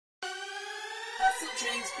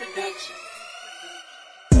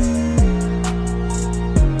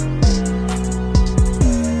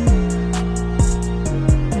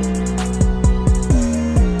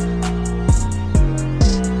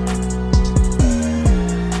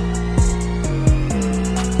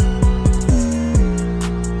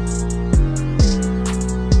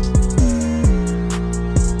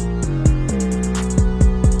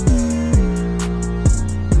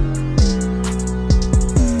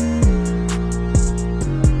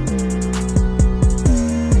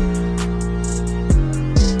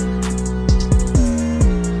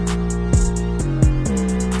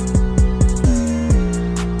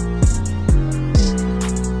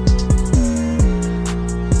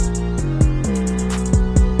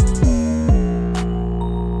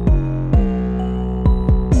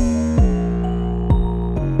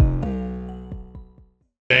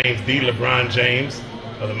James, the LeBron James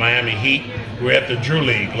of the Miami Heat. We're at the Drew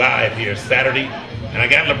League live here Saturday. And I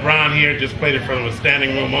got LeBron here, just played in front of a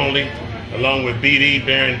standing room only, along with BD,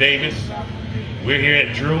 Baron Davis. We're here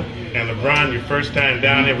at Drew, and LeBron, your first time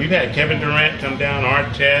down here. We've had Kevin Durant come down, Art,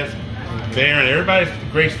 Chaz, Baron, everybody's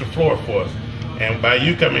graced the floor for us. And by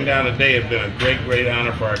you coming down today, it's been a great, great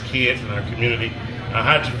honor for our kids and our community.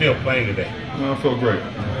 How'd you feel playing today? I feel great.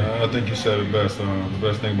 I think you said it best. The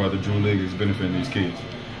best thing about the Drew League is benefiting these kids.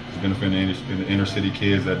 It's benefiting the inner city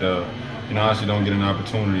kids that honestly don't get an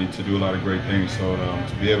opportunity to do a lot of great things. So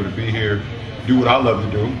to be able to be here, do what I love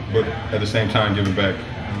to do, but at the same time giving back,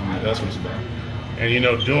 that's what it's about. And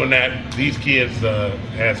doing that, these kids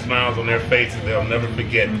had smiles on their faces they'll never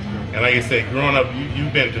forget. And like I said, growing up,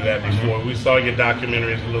 you've been to that before. We saw your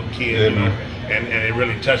documentary as a little kid, and it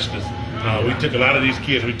really touched us. We took a lot of these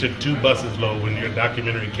kids. We took 2 buses load when your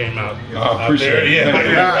documentary came out. Out there. Yeah,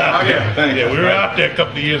 we were out there a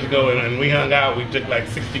couple of years ago, and we hung out. We took like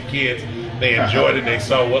 60 kids. They enjoyed it. They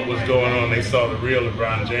saw what was going on. They saw the real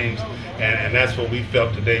LeBron James, and that's what we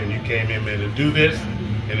felt today when you came in, man. To do this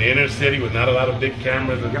in the inner city with not a lot of big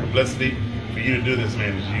cameras and publicity, for you to do this,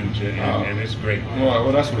 man, is huge, and it's great.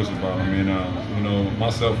 Well, that's what it's about. I mean,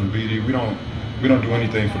 myself and BD, we don't do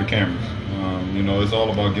anything for the cameras. It's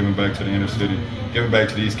all about giving back to the inner city, giving back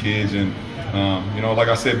to these kids, and like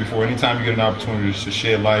I said before, anytime you get an opportunity to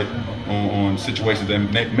shed light on situations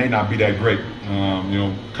that may not be that great,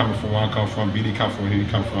 coming from where I come from, BD come from where he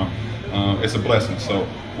come from, it's a blessing. So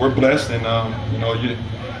we're blessed, and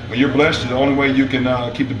when you're blessed, the only way you can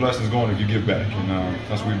keep the blessings going if you give back, and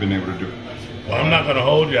that's what we've been able to do. Well, I'm not going to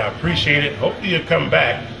hold you. I appreciate it. Hopefully you'll come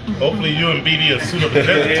back. Hopefully you and BD will suit up. There's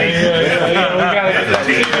a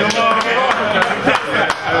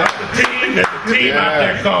team out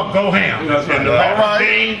there called Go Ham. And the Rapper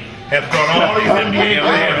team has brought all these NBA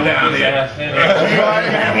players down here.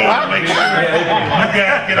 Make sure you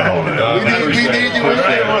guys get a hold of them. We need you.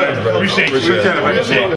 Appreciate you.